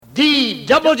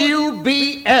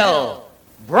DWBL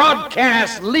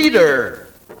Broadcast Leader.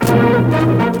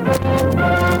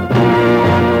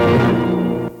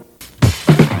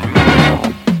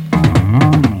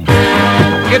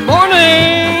 Good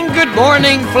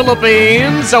morning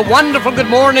Philippines. A wonderful good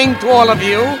morning to all of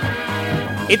you.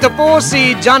 Ito po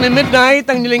si Johnny Midnight,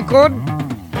 ang nilingkod.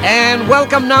 And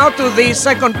welcome now to the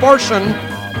second portion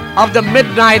of the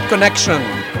Midnight Connection.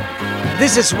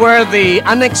 This is where the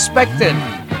unexpected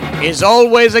is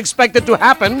always expected to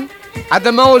happen at the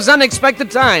most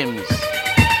unexpected times.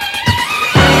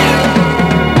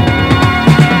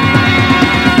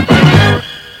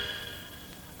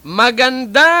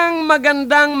 Magandang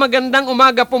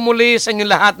umaga po muli sa inyo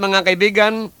lahat, mga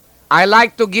kaibigan. I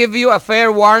like to give you a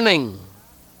fair warning.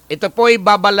 Ito po ay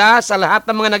babala sa lahat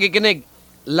ng mga nakikinig,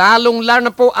 lalong-lalo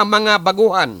na po ang mga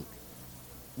baguhan.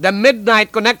 The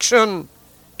Midnight Connection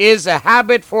is a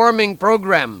habit-forming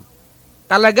program.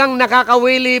 Talagang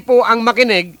nakakawili po ang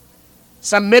makinig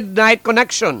sa Midnight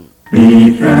Connection.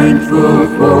 Be thankful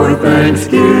for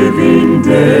Thanksgiving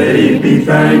Day. Be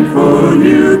thankful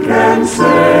you can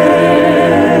say,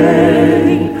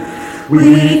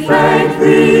 we thank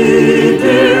Thee,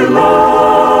 dear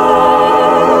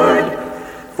Lord,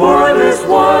 for this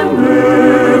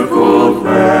wonderful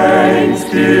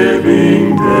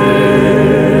Thanksgiving Day.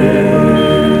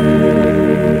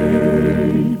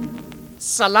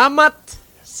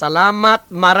 Salamat,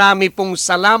 marami pong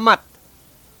salamat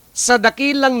sa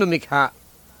dakilang lumikha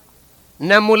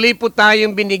na muli po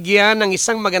tayong binigyan ng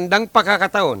isang magandang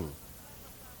pagkakataon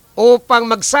upang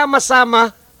magsama-sama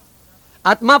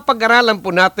at mapag-aralan po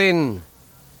natin,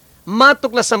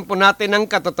 matuklasan po natin ang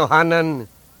katotohanan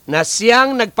na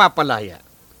siyang nagpapalaya.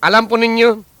 Alam po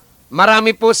ninyo,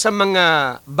 marami po sa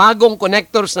mga bagong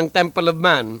connectors ng Temple of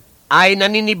Man ay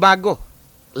naninibago,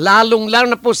 lalong-lalo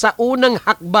na po sa unang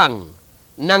hakbang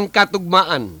ng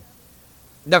katugmaan.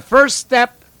 The first step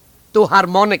to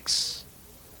harmonics.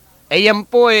 Yan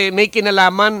po may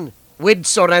kinalaman with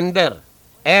surrender.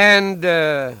 And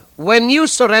when you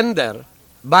surrender,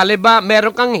 bale ba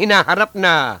meron kang hinaharap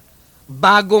na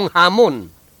bagong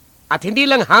hamon. At hindi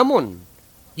lang hamon.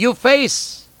 You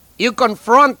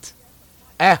confront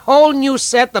a whole new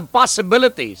set of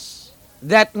possibilities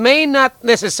that may not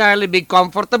necessarily be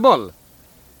comfortable.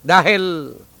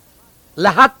 Dahil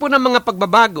lahat po ng mga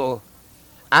pagbabago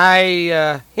ay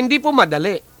hindi po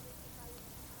madali.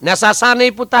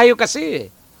 Nasasanay po tayo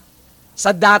kasi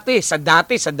sa dati.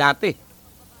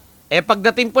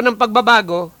 Pagdating po ng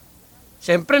pagbabago,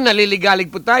 siyempre naliligalig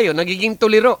po tayo, nagiging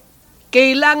tuliro.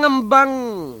 Kailangan bang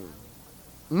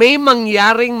may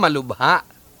mangyaring malubha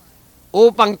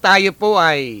upang tayo po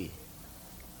ay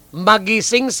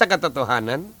magising sa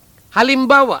katotohanan?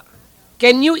 Halimbawa,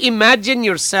 can you imagine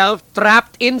yourself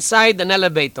trapped inside an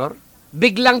elevator?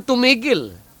 Biglang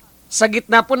tumigil sa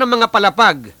gitna po ng mga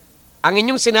palapag ang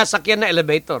inyong sinasakyan na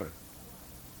elevator.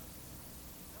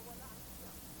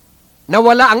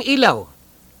 Nawala ang ilaw.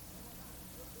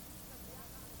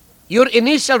 Your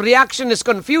initial reaction is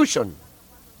confusion.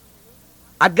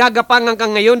 At gagapangan ka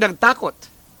ngayon ng takot.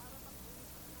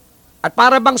 At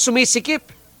para bang sumisikip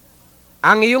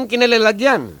ang iyong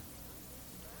kinalalagyan.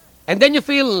 And then you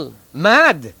feel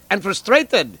mad and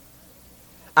frustrated.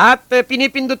 At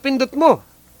pinipindot-pindot mo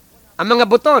ang mga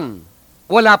buton.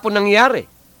 Wala po nangyari.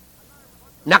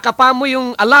 Nakapa mo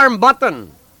yung alarm button.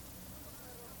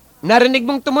 Narinig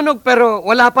mong tumunog pero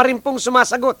wala pa rin pong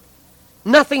sumasagot.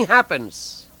 Nothing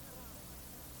happens.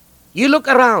 You look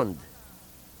around.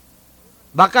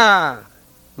 Baka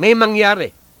may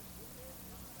mangyari.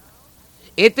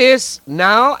 It is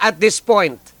now at this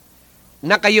point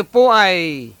na kayo po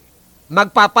ay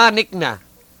magpapanik na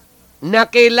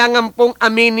kailangan pong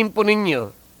aminin po ninyo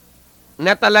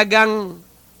na talagang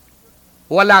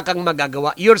wala kang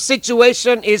magagawa. Your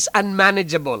situation is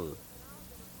unmanageable.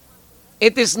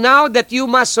 It is now that you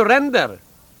must surrender.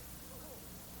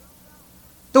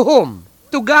 To whom?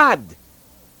 To God.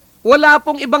 Wala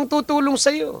pong ibang tutulong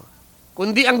sa iyo,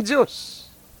 kundi ang Diyos.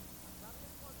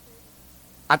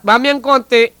 At mamayang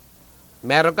konti,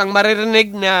 meron kang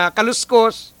maririnig na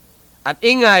kaluskos at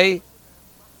ingay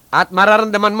at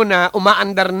mararamdaman mo na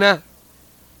umaandar na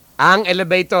ang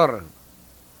elevator.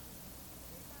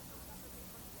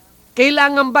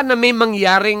 Kailangan ba na may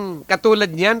mangyaring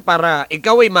katulad niyan para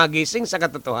ikaw ay magising sa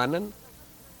katotohanan?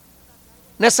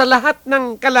 Na sa lahat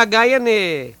ng kalagayan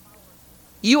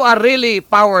you are really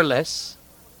powerless.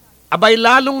 Abay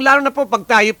lalong-lalo na po pag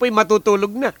tayo po'y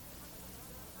matutulog na.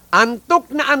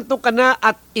 Antok ka na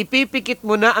at ipipikit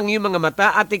mo na ang iyong mga mata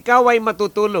at ikaw ay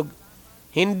matutulog.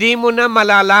 Hindi mo na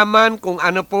malalaman kung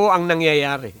ano po ang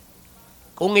nangyayari.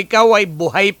 Kung ikaw ay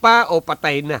buhay pa o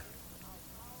patay na.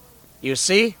 You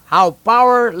see how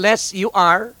powerless you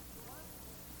are?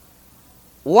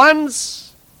 Once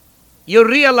you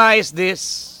realize this,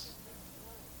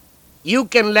 you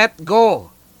can let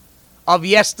go of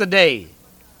yesterday.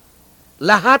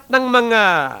 Lahat ng mga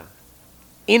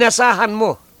inasahan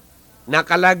mo na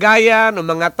kalagayan ng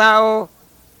mga tao,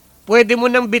 pwede mo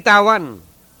nang bitawan.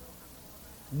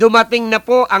 Dumating na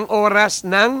po ang oras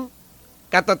ng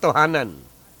katotohanan.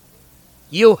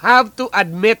 You have to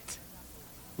admit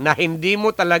na hindi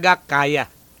mo talaga kaya.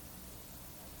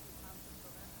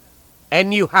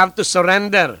 And you have to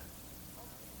surrender.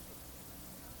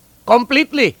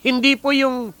 Completely. Hindi po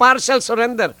yung partial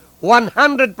surrender.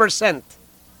 100%.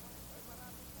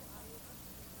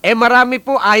 Marami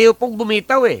po ayaw pong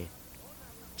bumitaw eh.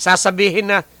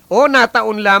 Sasabihin na,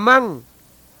 nataon lamang.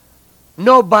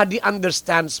 Nobody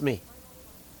understands me.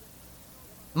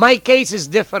 My case is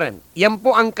different. Yan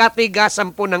po ang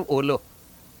katigasan po ng ulo.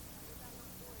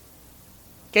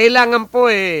 Kailangan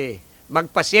po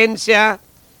magpasyensya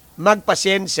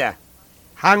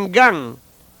hanggang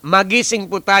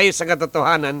magising po tayo sa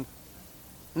katotohanan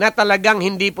na talagang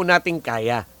hindi po natin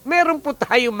kaya. Meron po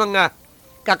tayong mga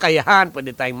kakayahan.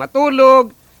 Pwede tayong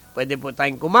matulog, pwede po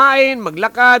tayong kumain,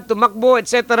 maglakad, tumakbo,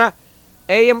 etc.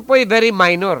 Yan po very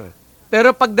minor.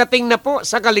 Pero pagdating na po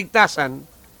sa kaligtasan,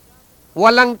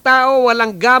 walang tao,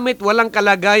 walang gamit, walang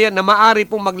kalagayan na maari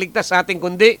pong magligtas sa atin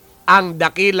kundi ang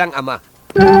dakilang Ama.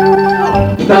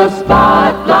 The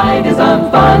spotlight is on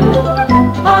fun,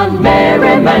 on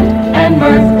merriment and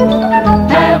mirth.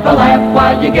 Have a laugh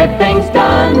while you get things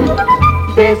done.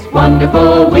 This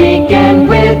wonderful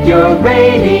weekend with your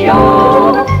radio.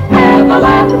 Have a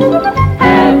laugh,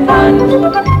 have fun,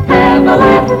 have a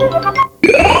laugh.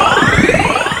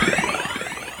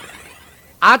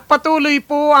 At patuloy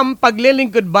po ang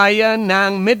paglilingkod bayan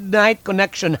ng Midnight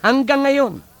Connection hanggang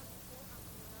ngayon.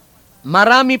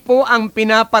 Marami po ang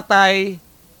pinapatay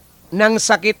ng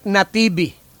sakit na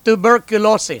TB,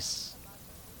 tuberculosis.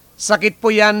 Sakit po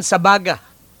yan sa baga.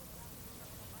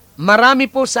 Marami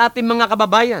po sa ating mga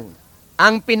kababayan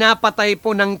ang pinapatay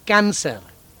po ng cancer.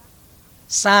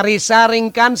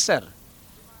 Sari-saring cancer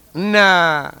na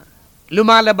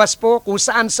lumalabas po kung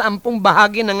saan-saan pong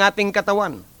bahagi ng ating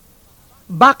katawan.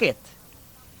 Bakit?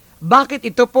 Bakit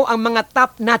ito po ang mga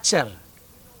top-notcher,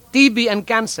 TB and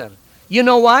cancer? You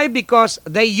know why? Because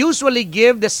they usually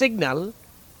give the signal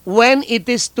when it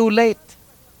is too late.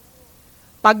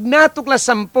 Pag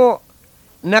natuklasan po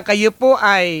na kayo po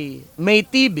ay may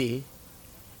TB,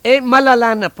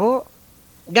 malala na po.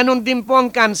 Ganon din po ang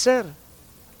cancer.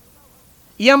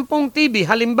 Yan pong TB,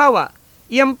 halimbawa,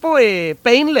 yan po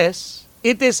painless.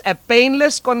 It is a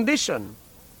painless condition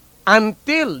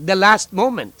until the last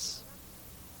moments.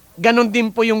 Ganon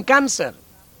din po yung cancer.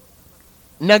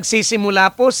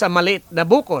 Nagsisimula po sa maliit na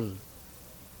bukol.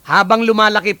 Habang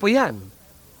lumalaki po yan.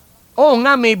 Oo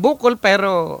nga, may bukol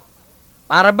pero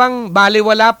para bang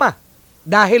baliwala pa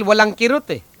dahil walang kirot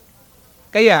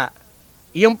Kaya,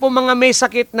 yung po mga may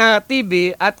sakit na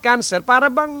TB at cancer, para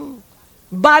bang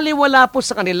baliwala po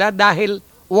sa kanila dahil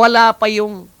wala pa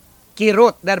yung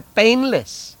kirot. They're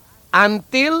painless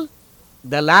until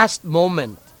the last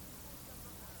moment.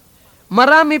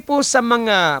 Marami po sa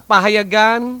mga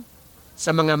pahayagan, sa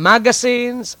mga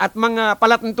magazines at mga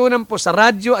palatuntunan po sa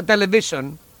radyo at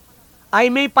television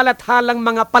ay may palathalang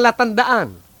mga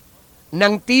palatandaan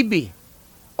ng TB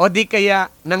o di kaya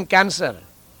ng cancer.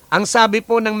 Ang sabi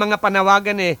po ng mga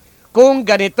panawagan kung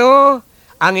ganito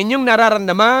ang inyong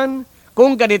nararamdaman,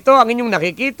 kung ganito ang inyong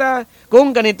nakikita,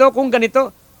 kung ganito,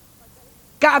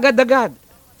 kaagad-agad,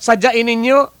 sadyain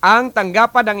ninyo ang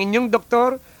tanggapan ng inyong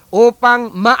doktor upang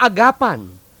maagapan,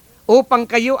 upang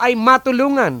kayo ay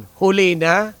matulungan. Huli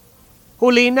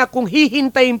na kung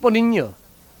hihintayin po ninyo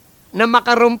na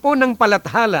makaroon po ng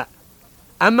palathala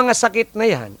ang mga sakit na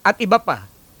yan at iba pa.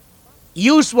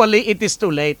 Usually, it is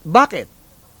too late. Bakit?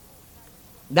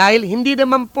 Dahil hindi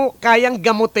naman po kayang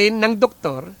gamutin ng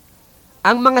doktor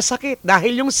ang mga sakit.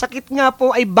 Dahil yung sakit nga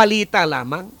po ay balita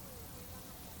lamang.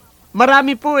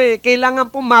 Marami po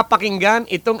kailangan po mapakinggan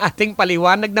itong ating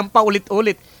paliwanag ng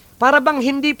paulit-ulit. Para bang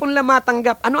hindi po nila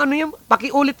matanggap. Ano yung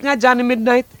pakiulit nga Johnny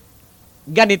Midnight?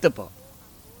 Ganito po.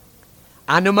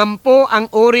 Ano man po ang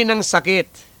uri ng sakit.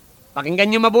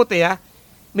 Pakinggan nyo mabuti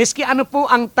Miski ano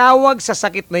po ang tawag sa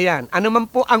sakit na yan. Ano man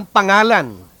po ang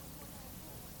pangalan.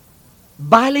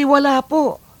 Baliwala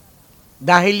po.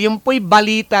 Dahil yung po'y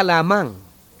balita lamang.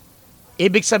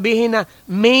 Ibig sabihin na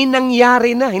may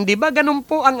nangyari na. Hindi ba ganun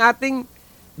po ang ating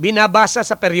binabasa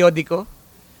sa periodiko?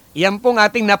 Yan pong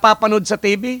ating napapanood sa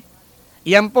TV.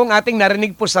 Yan pong ating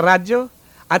narinig po sa radyo.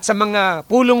 At sa mga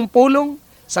pulong-pulong,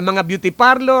 sa mga beauty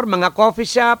parlor, mga coffee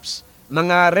shops,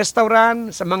 mga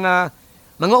restaurant, sa mga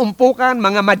umpukan,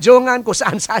 mga majongan, kung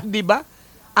saan-saan, di ba?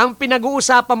 Ang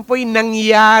pinag-uusapan po'y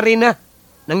nangyari na.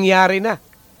 Nangyari na.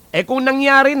 Kung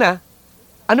nangyari na,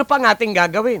 ano pa ang ating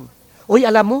gagawin? Uy,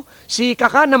 alam mo, si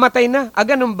Kaka namatay na.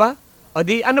 Ganun ba? O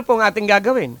di, ano po ang ating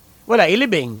gagawin? Wala,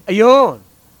 ilibing. Ayun.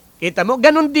 Kita mo,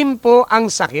 ganun din po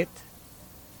ang sakit.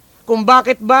 Kung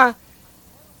bakit ba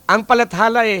ang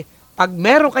palathala pag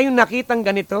meron kayong nakitang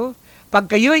ganito, pag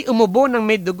kayo'y umubo ng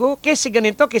may dugo, kasi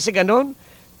ganito, kasi ganon,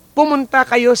 pumunta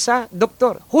kayo sa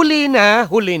doktor. Huli na.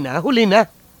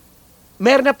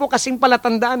 Meron na po kasing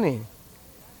palatandaan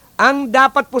Ang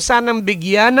dapat po sanang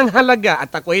bigyan ng halaga,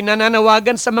 at ako'y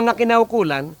nananawagan sa mga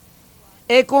kinaukulan,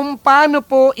 kung paano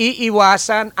po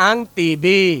iiwasan ang TB,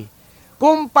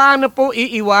 kung paano po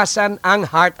iiwasan ang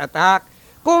heart attack,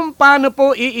 kung paano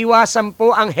po iiwasan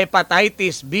po ang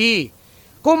hepatitis B,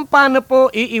 kung paano po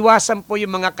iiwasan po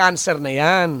yung mga cancer na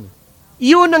yan.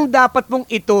 Yun ang dapat mong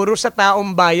ituro sa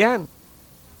taong bayan.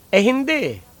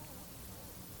 Hindi.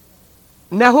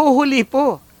 Nahuhuli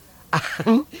po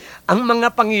ang mga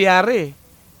pangyayari.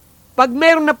 Pag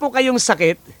meron na po kayong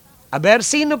sakit,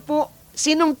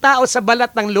 sinong tao sa balat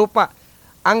ng lupa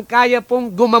ang kaya pong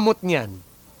gumamot niyan?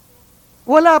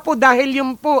 Wala po, dahil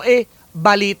yun po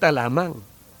balita lamang.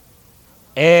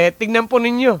 Tingnan po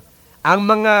ninyo, ang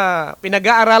mga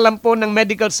pinag-aaralan po ng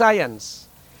medical science,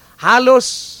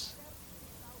 halos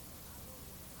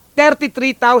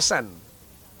 33,000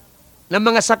 na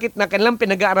mga sakit na kanilang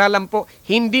pinag-aaralan po,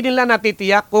 hindi nila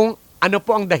natitiyak kung ano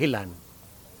po ang dahilan.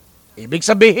 Ibig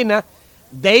sabihin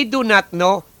they do not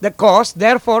know the cause,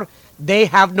 therefore, they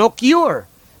have no cure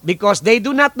because they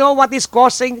do not know what is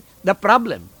causing the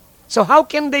problem. So how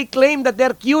can they claim that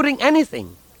they're curing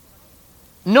anything?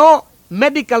 No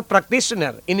medical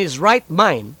practitioner in his right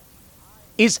mind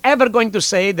is ever going to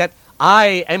say that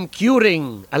I am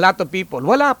curing a lot of people.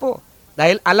 Wala po.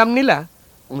 Dahil alam nila,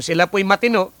 kung sila po'y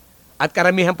matino, at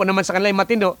karamihan po naman sa kanila ay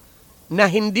matino, na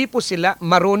hindi po sila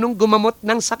marunong gumamot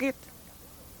ng sakit.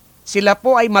 Sila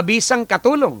po ay mabisang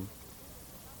katulong.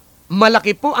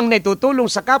 Malaki po ang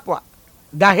naitutulong sa kapwa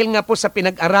dahil nga po sa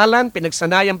pinag-aralan,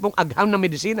 pinagsanayan pong agham ng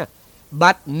medisina.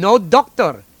 But no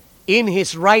doctor in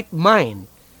his right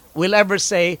mind will ever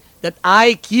say that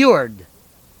I cured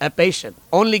a patient.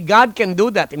 Only God can do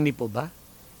that, hindi po ba?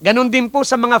 Ganon din po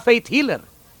sa mga faith healer.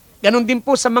 Ganon din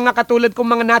po sa mga katulad kong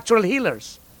mga natural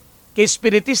healers. Kay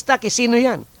spiritista, kay sino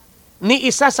yan? Ni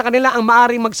isa sa kanila ang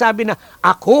maaring magsabi na,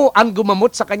 ako ang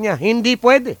gumamot sa kanya. Hindi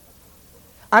pwede.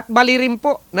 At mali rin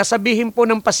po, nasabihin po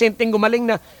ng pasyenteng gumaling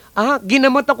na,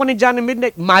 ginamot ako ni Johnny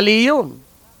Midnight. Mali yun.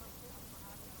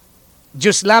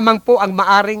 Diyos lamang po ang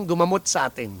maaring gumamot sa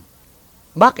atin.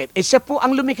 Bakit? Siya po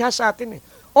ang lumikha sa atin.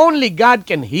 Only God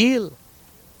can heal.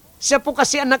 Siya po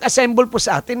kasi ang nag-assemble po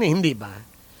sa atin, hindi ba?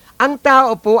 Ang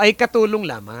tao po ay katulong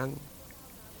lamang.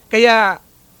 Kaya,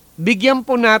 bigyan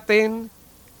po natin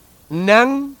ng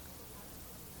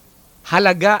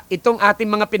halaga itong ating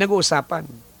mga pinag-uusapan.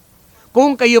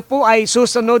 Kung kayo po ay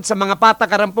susunod sa mga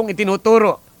patakaran pong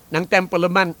itinuturo ng Temple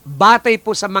of Man, batay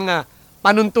po sa mga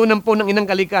panuntunan po ng Inang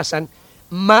Kalikasan,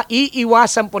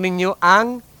 maiiwasan po ninyo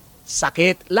ang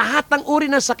sakit. Lahat ng uri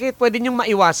ng sakit pwede niyong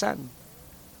maiwasan.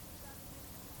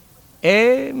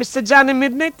 Mr. Johnny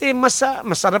Midnight,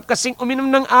 masarap kasing uminom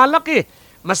ng alak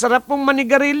Masarap pong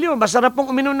manigarilyo, masarap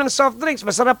pong uminom ng soft drinks,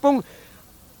 masarap pong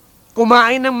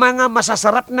kumain ng mga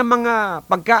masasarap na mga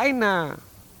pagkain na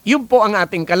yun po ang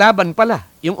ating kalaban pala,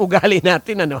 yung ugali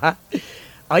natin,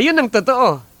 Ayun ang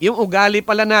totoo, yung ugali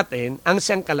pala natin ang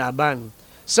siyang kalaban.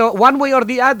 So, one way or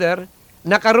the other,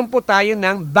 nakaroon po tayo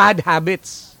ng bad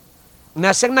habits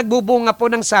na siyang nagbubunga po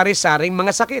ng sari-saring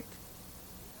mga sakit.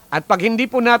 At pag hindi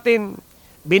po natin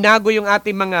binago yung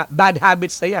ating mga bad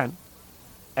habits na yan,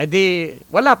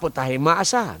 wala po tayong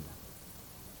maasahan.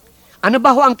 Ano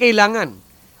ba ho ang kailangan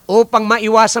upang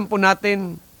maiwasan po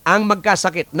natin ang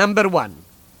magkasakit? Number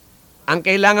 1, ang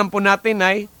kailangan po natin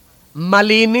ay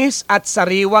malinis at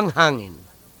sariwang hangin.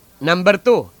 Number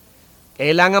 2,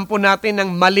 kailangan po natin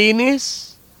ng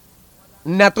malinis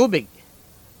na tubig.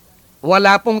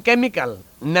 Wala pong chemical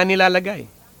na nilalagay.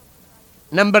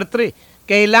 Number 3,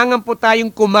 kailangan po tayong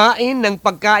kumain ng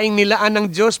pagkaing nilaan ng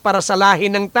Diyos para sa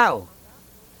lahi ng tao.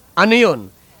 Ano yun?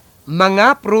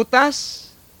 Mga prutas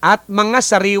at mga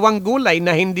sariwang gulay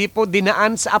na hindi po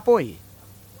dinaan sa apoy.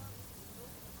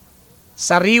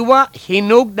 Sariwa,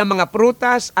 hinog na mga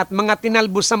prutas at mga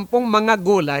tinalbusan pong mga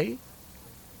gulay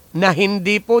na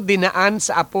hindi po dinaan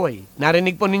sa apoy.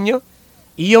 Narinig po ninyo?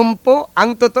 Iyon po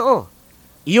ang totoo.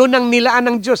 Yun ang nilaan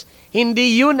ng Diyos.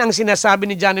 Hindi yun ang sinasabi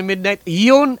ni Johnny Midnight.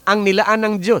 Yun ang nilaan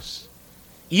ng Diyos.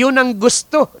 Yun ang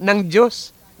gusto ng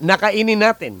Diyos na kainin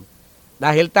natin.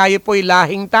 Dahil tayo po'y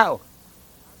lahing tao.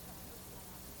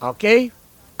 Okay?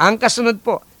 Ang kasunod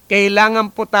po, kailangan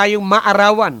po tayong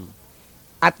maarawan.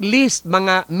 At least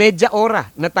mga medya ora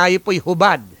na tayo po'y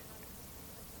hubad.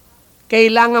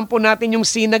 Kailangan po natin yung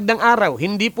sinag ng araw.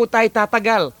 Hindi po tayo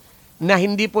tatagal na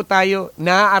hindi po tayo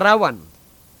naaarawan.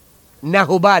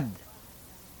 Nahubad.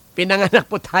 Pinanganak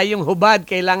po tayong hubad.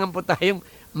 Kailangan po tayong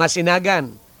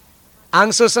masinagan.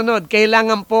 Ang susunod,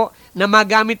 kailangan po na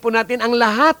magamit po natin ang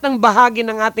lahat ng bahagi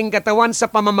ng ating katawan sa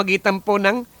pamamagitan po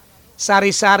ng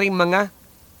sari-saring mga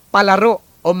palaro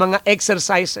o mga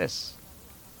exercises.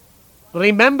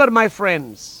 Remember, my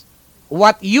friends,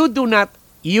 what you do not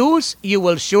use, you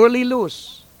will surely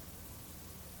lose.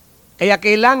 Kaya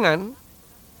kailangan,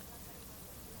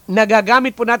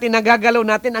 nagagamit po natin, nagagalaw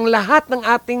natin ang lahat ng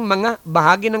ating mga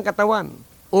bahagi ng katawan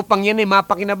upang yan ay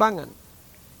mapakinabangan.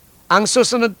 Ang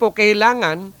susunod po,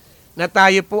 kailangan na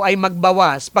tayo po ay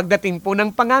magbawas pagdating po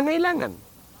ng pangangailangan.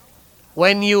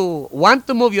 When you want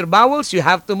to move your bowels, you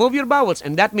have to move your bowels.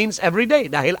 And that means every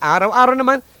day. Dahil araw-araw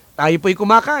naman, tayo po'y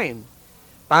kumakain.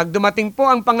 Pag dumating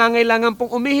po ang pangangailangan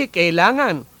pong umihi,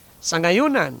 kailangan sa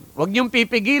ngayunan. Huwag niyong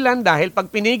pipigilan dahil pag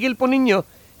pinigil po ninyo,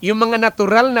 yung mga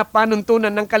natural na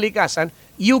panuntunan ng kalikasan,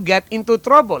 you get into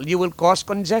trouble. You will cause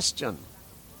congestion.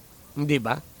 Hindi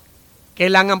ba?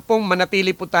 Kailangan pong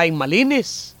manatili po tayong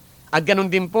malinis. At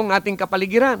ganun din po ang ating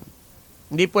kapaligiran.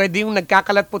 Hindi pwede yung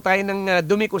nagkakalat po tayo ng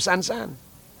dumi kung saan-saan.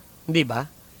 Hindi ba?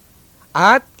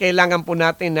 At kailangan po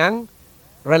natin ng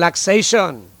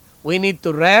relaxation. We need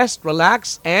to rest,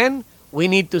 relax, and we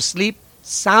need to sleep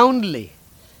soundly.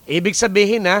 Ibig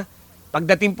sabihin na,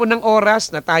 pagdating po ng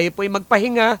oras na tayo po ay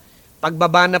magpahinga,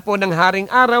 pagbaba na po ng haring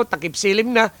araw, takip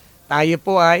silim na, tayo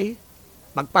po ay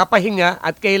magpapahinga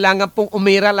at kailangan pong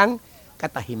umira lang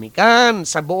katahimikan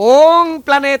sa buong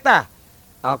planeta.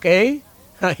 Okay?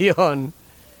 Ayun.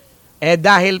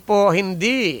 Dahil po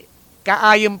hindi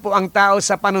kaayon po ang tao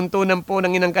sa panuntunan po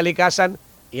ng inang kalikasan,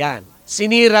 yan.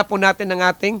 Sinira po natin ang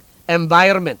ating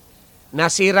environment.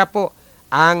 Nasira po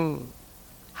ang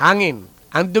hangin.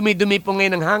 Ang dumi-dumi po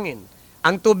ngayon ng hangin.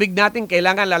 Ang tubig natin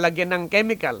kailangan lalagyan ng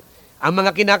chemical. Ang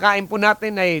mga kinakain po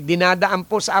natin ay dinadaan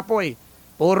po sa apoy.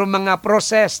 Puro mga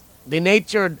processed,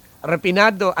 denatured,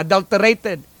 refinado,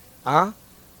 adulterated. Ang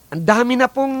dami na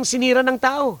pong sinira ng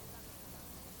tao.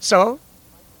 So,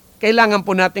 kailangan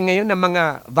po natin ngayon ng mga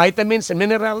vitamins and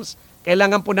minerals.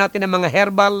 Kailangan po natin ng mga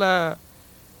herbal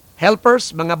helpers,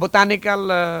 mga botanical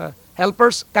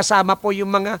helpers. Kasama po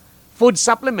yung mga food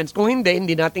supplements. Kung hindi,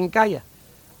 hindi natin kaya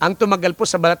ang tumagal po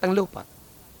sa balat ng lupa.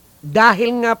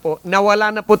 Dahil nga po, nawala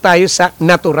na po tayo sa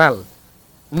natural.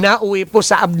 Nauwi po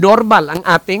sa abnormal ang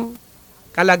ating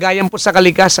kalagayan po sa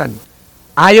kalikasan.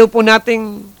 Ayaw po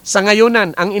nating sa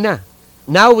ngayunan ang ina.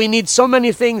 Now we need so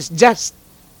many things just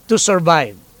to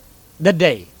survive the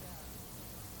day.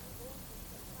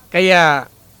 Kaya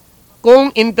kung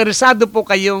interesado po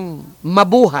kayong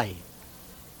mabuhay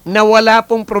na wala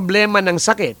pong problema ng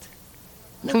sakit,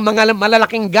 ng mga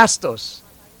malalaking gastos,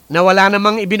 na wala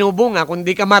namang ibinubunga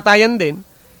kundi kamatayan din,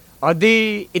 o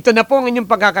di ito na po ang inyong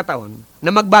pagkakataon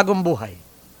na magbagong buhay.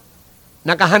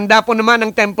 Nakahanda po naman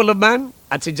ang Temple of Man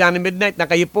at si Johnny Midnight na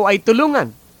kayo po ay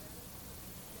tulungan.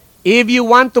 If you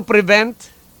want to prevent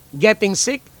getting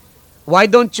sick, why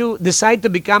don't you decide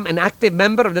to become an active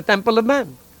member of the Temple of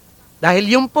Man?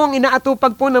 Dahil yung pong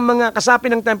inaatupag po ng mga kasapi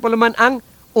ng Temple of Man ang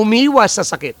umiwas sa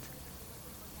sakit.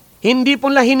 Hindi po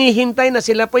lang hinihintay na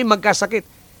sila po'y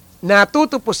magkasakit.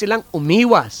 Natuto po silang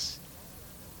umiwas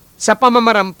sa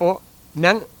pamamaram po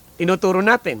ng tinuturo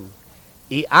natin.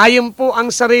 Iayon po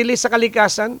ang sarili sa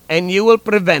kalikasan and you will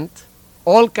prevent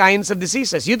all kinds of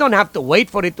diseases. You don't have to wait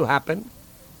for it to happen.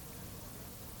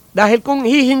 Dahil kung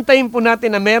hihintayin po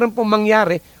natin na meron pong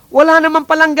mangyari, wala naman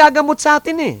palang gagamot sa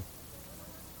atin eh.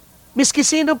 Miski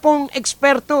sino pong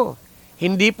eksperto,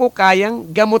 hindi po kayang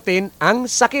gamutin ang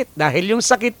sakit. Dahil yung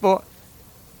sakit po,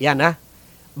 yan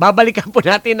babalikan po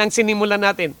natin ang sinimulan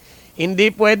natin.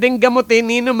 Hindi pwedeng gamutin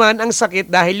ni naman ang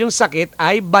sakit dahil yung sakit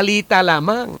ay balita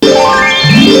lamang.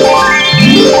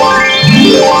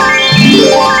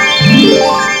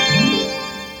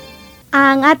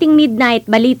 Ang ating midnight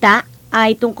balita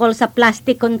ay tungkol sa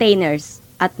plastic containers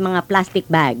at mga plastic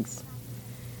bags.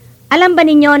 Alam ba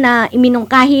ninyo na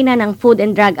iminungkahi na ng Food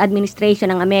and Drug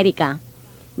Administration ng Amerika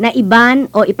na iban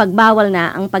o ipagbawal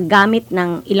na ang paggamit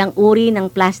ng ilang uri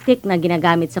ng plastic na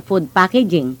ginagamit sa food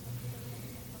packaging?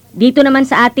 Dito naman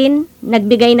sa atin,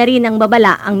 nagbigay na rin ng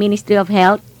babala ang Ministry of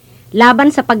Health laban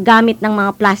sa paggamit ng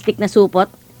mga plastic na supot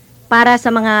para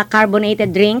sa mga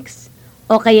carbonated drinks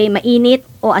o kaya'y mainit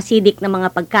o acidic na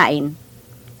mga pagkain.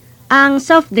 Ang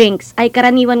soft drinks ay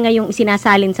karaniwan ngayong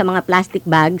isinasalin sa mga plastic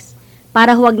bags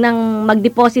para huwag nang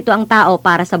magdeposito ang tao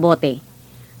para sa bote.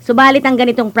 Subalit ang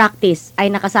ganitong practice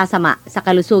ay nakasasama sa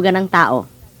kalusugan ng tao.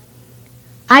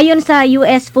 Ayon sa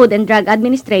US Food and Drug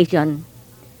Administration,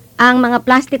 ang mga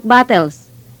plastic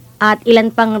bottles at ilan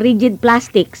pang rigid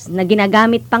plastics na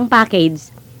ginagamit pang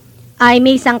package ay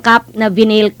may sangkap na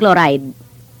vinyl chloride.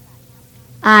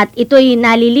 At ito'y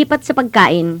nalilipat sa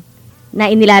pagkain na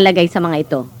inilalagay sa mga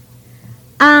ito.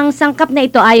 Ang sangkap na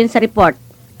ito ayon sa report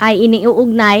ay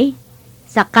iniuugnay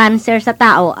sa cancer sa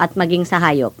tao at maging sa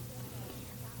hayop.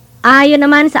 Ayon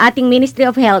naman sa ating Ministry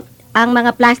of Health, ang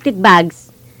mga plastic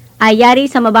bags ay yari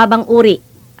sa mababang uri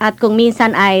at kung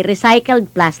minsan ay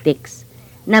recycled plastics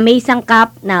na may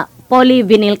sangkap na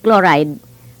polyvinyl chloride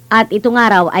at ito nga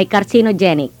raw ay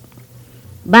carcinogenic.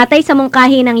 Batay sa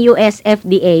mungkahi ng US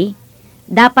FDA,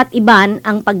 dapat iban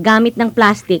ang paggamit ng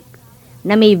plastic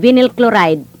na may vinyl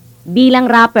chloride bilang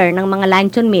wrapper ng mga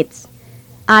luncheon meats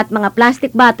at mga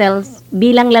plastic bottles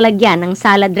bilang lalagyan ng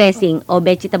salad dressing o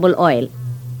vegetable oil.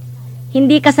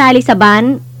 Hindi kasali sa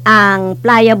ban ang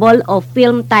pliable o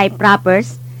film type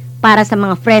wrappers para sa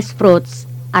mga fresh fruits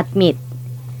at meat.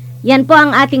 Yan po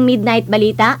ang ating Midnight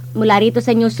Balita mula rito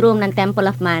sa newsroom ng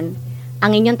Temple of Man.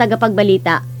 Ang inyong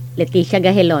tagapagbalita, Leticia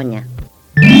Gahelonia.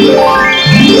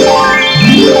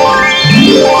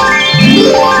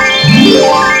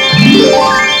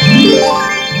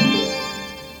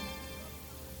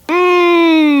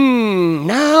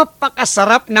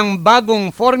 Napakasarap ng bagong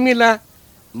formula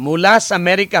mula sa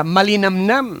Amerika,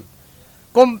 malinamnam.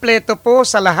 Kompleto po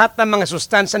sa lahat ng mga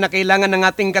sustansya na kailangan ng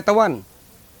ating katawan.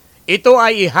 Ito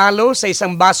ay ihalo sa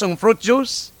isang basong fruit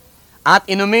juice at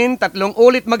inumin 3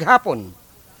 ulit maghapon.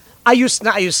 Ayos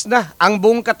na ang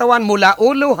buong katawan mula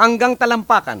ulo hanggang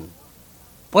talampakan.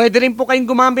 Pwede rin po kayong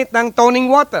gumamit ng toning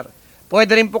water.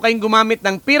 Pwede rin po kayong gumamit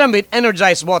ng Pyramid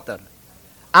Energized Water.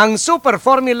 Ang super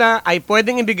formula ay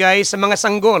pwedeng ibigay sa mga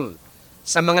sanggol,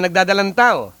 sa mga nagdadalang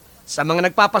tao, sa mga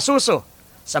nagpapasuso,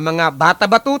 sa mga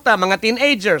bata-batuta, mga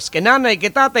teenagers, kinanay,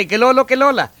 kitatay, kilolo,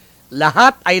 kilola.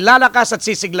 Lahat ay lalakas at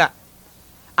sisigla.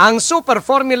 Ang super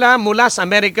formula mula sa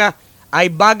Amerika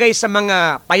ay bagay sa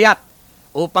mga payat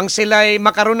upang sila ay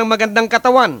makaroon ng magandang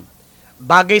katawan.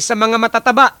 Bagay sa mga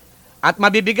matataba at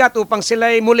mabibigat upang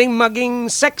sila ay muling maging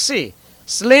sexy,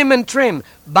 slim and trim.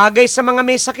 Bagay sa mga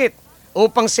may sakit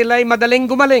upang sila ay madaling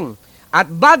gumaling. At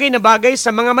bagay na bagay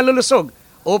sa mga malulusog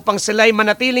upang sila ay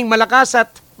manatiling malakas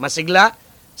at masigla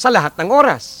sa lahat ng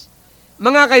oras.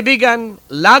 Mga kaibigan,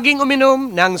 laging uminom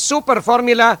ng super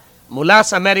formula mula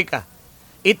sa Amerika.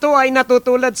 Ito ay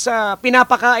natutulad sa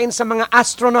pinapakain sa mga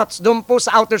astronauts doon po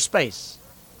sa outer space.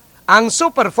 Ang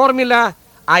super formula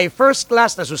ay first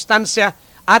class na sustansya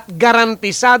at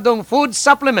garantisadong food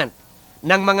supplement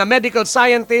ng mga medical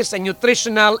scientists and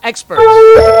nutritional experts.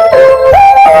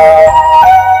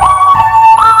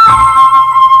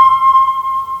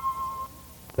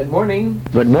 Good morning.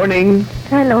 Good morning.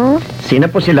 Hello. Sino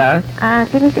po sila?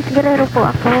 Si Mrs. Guerrero po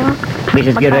ako.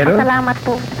 Mrs. Guerrero? Magpapasalamat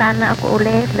po sana ako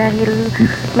ulit dahil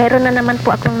meron na naman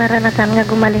po akong naranasan nga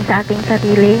gumaling sa aking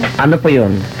sarili. Ano po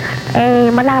yun?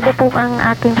 Malabo po ang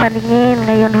aking paningin.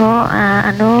 Ngayon ho,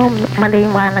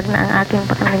 maliwanag na ang aking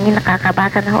paningin.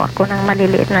 Nakakabasa na ho ako ng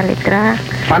maliliit na letra.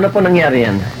 Paano po nangyari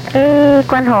yan?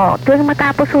 Tuwing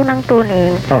matapos ho ng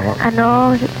tuning, Oo.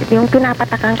 yung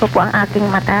pinapatakan ko po ang aking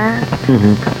mata.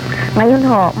 Mhm. Ngayon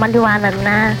ho, maliwanag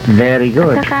na. Very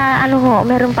good. At saka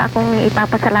meron pa akong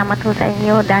ipapasalamat ho sa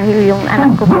inyo dahil yung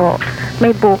anak ko po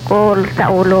may bukol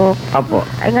sa ulo. Opo.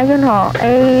 Ngayon ho,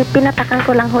 pinatakan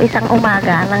ko lang ho isang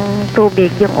umaga ng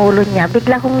tubig yung ulo niya.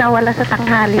 Bigla kong nawala sa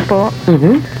tanghali po.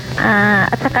 Mhm.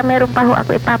 At saka meron pa ho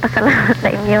ako ipapasalamat sa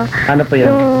inyo. Ano po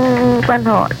yun? Yung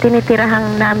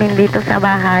tinitirahan namin dito sa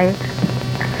bahay.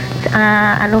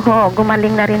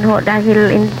 Gumaling na rin ho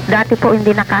dahil dati po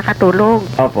hindi nakakatulog.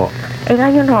 Opo.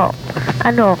 Ngayon ho,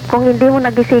 kung hindi mo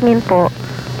nagisingin po,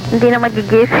 hindi na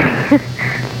magigising.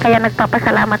 Kaya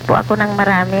nagpapasalamat po ako ng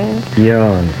marami.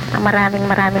 Yun. Maraming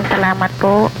salamat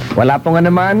po. Wala po nga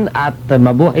naman at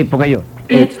mabuhay po kayo.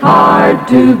 It's hard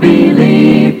to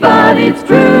believe, but it's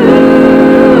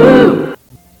true.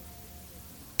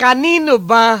 Kanino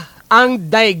ba ang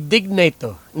daigdig na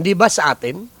ito? Hindi ba sa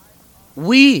atin?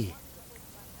 We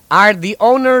are the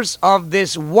owners of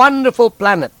this wonderful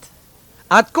planet.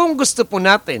 At kung gusto po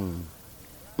natin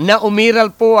na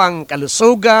umiral po ang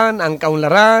kalusugan, ang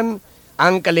kaunlaran,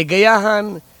 ang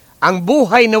kaligayahan, ang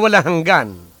buhay na wala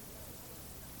hanggan,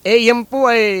 yan po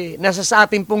ay nasa sa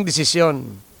atin pong desisyon.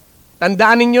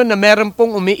 Tandaan ninyo na meron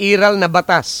pong umiiral na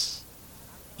batas.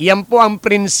 Yan po ang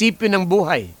prinsipyo ng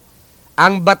buhay.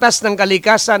 Ang batas ng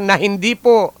kalikasan na hindi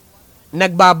po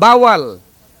nagbabawal,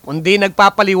 kundi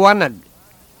nagpapaliwanag.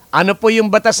 Ano po yung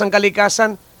batas ng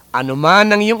kalikasan? Ano man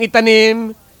ang iyong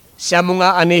itanim, siya mo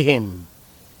nga anihin.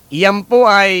 Iyan po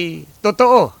ay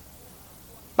totoo.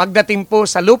 Pagdating po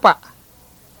sa lupa,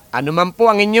 ano man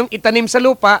po ang inyong itanim sa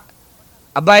lupa,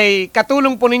 abay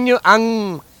katulong po ninyo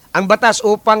ang batas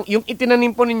upang yung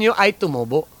itinanim po ninyo ay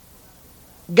tumubo.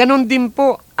 Ganon din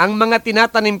po ang mga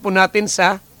tinatanim po natin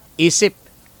sa isip.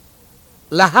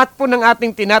 Lahat po ng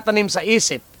ating tinatanim sa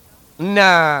isip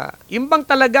na yung bang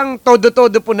talagang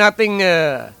todo-todo po nating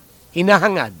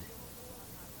hinahangad.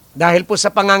 Dahil po sa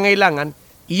pangangailangan,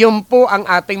 iyon po ang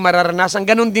ating mararanasan.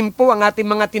 Ganon din po ang ating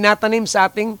mga tinatanim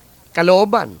sa ating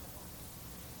kalooban.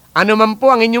 Ano man po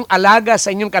ang inyong alaga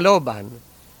sa inyong kalooban,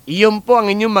 iyon po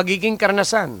ang inyong magiging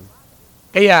karanasan.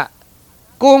 Kaya,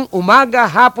 kung umaga,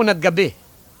 hapon at gabi,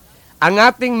 ang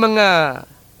ating mga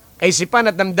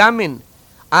kaisipan at damdamin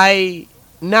ay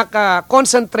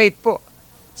naka-concentrate po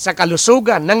sa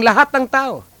kalusugan ng lahat ng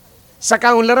tao, sa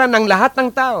kaunlaran ng lahat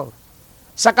ng tao,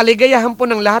 sa kaligayahan po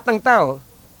ng lahat ng tao,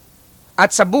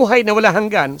 at sa buhay na wala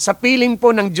hanggan, sa piling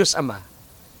po ng Diyos Ama,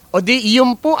 o di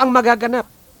iyon po ang magaganap.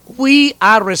 We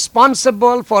are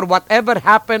responsible for whatever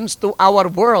happens to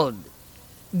our world.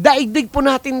 Daigdig po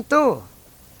natin to.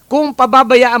 Kung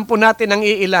pababayaan po natin ang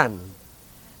iilan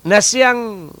na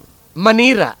siyang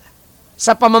manira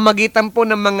sa pamamagitan po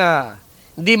ng mga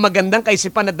di magandang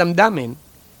kaisipan at damdamin,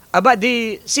 aba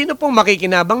di sino pong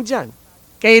makikinabang dyan?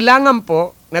 Kailangan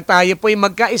po na tayo po'y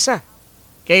magkaisa.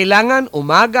 Kailangan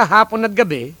umaga, hapon at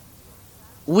gabi,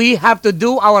 we have to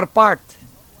do our part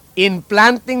in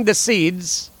planting the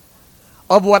seeds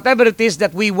of whatever it is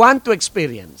that we want to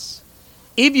experience.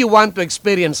 If you want to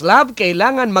experience love,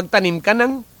 kailangan magtanim ka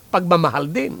ng pagmamahal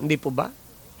din, hindi po ba?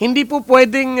 Hindi po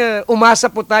pwedeng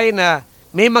umasa po tayo na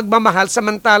may magmamahal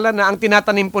samantala na ang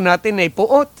tinatanim po natin ay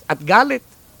puot at galit.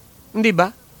 Hindi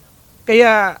ba?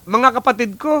 Kaya mga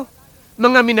kapatid ko,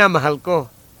 mga minamahal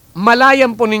ko,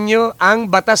 malayan po ninyo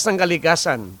ang batas ng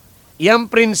kalikasan.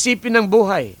 Iyang prinsipyo ng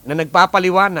buhay na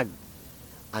nagpapaliwanag.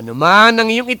 Ano man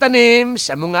ang iyong itanim,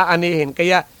 siya mo nga anihin.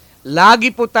 Kaya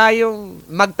lagi po tayong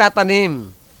magtatanim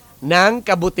ng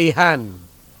kabutihan.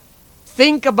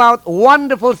 Think about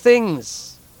wonderful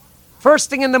things. First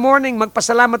thing in the morning,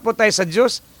 magpasalamat po tayo sa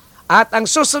Diyos. At ang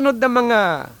susunod na mga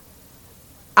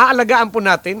aalagaan po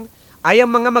natin ay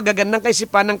ang mga magagandang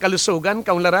kaisipan ng kalusugan,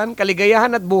 kaunlaran,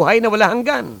 kaligayahan at buhay na wala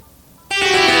hanggan.